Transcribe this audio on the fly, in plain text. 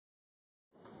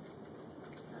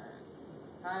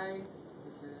Hi,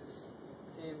 this is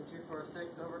Team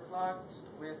 246 Overclocked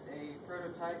with a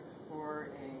prototype for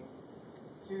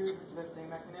a tube lifting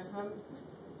mechanism.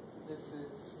 This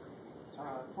is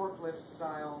forklift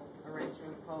style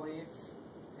arrangement pulleys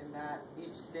in that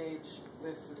each stage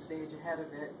lifts the stage ahead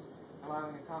of it,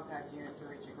 allowing a compact unit to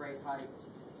reach a great height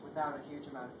without a huge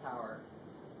amount of power.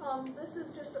 This is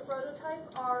just a prototype.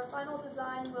 Our final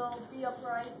design will be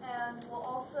upright and will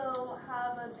also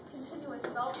have a continuous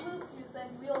belt loop using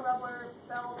wheel rubber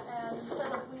belt and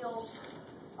set of wheels.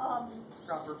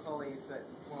 Proper pulleys that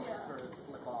won't sort of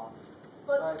slip off.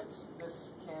 But this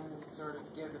can sort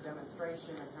of give a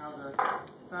demonstration of how the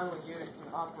final unit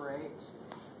can operate.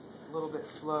 It's a little bit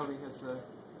slow because the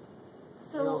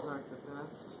wheels aren't the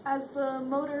best. As the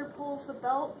motor pulls the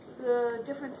belt, the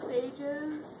different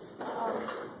stages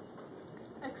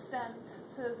extend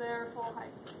to their full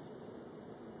heights.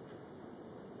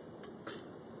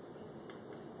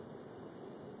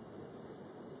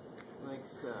 Like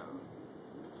so.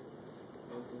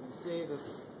 As you can see,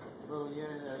 this little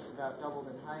unit is about doubled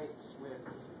in height with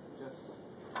just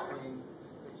being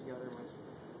put together with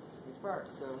these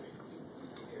parts. So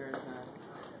here's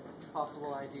a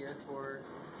possible idea for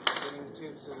getting the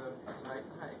tubes to the right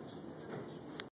height.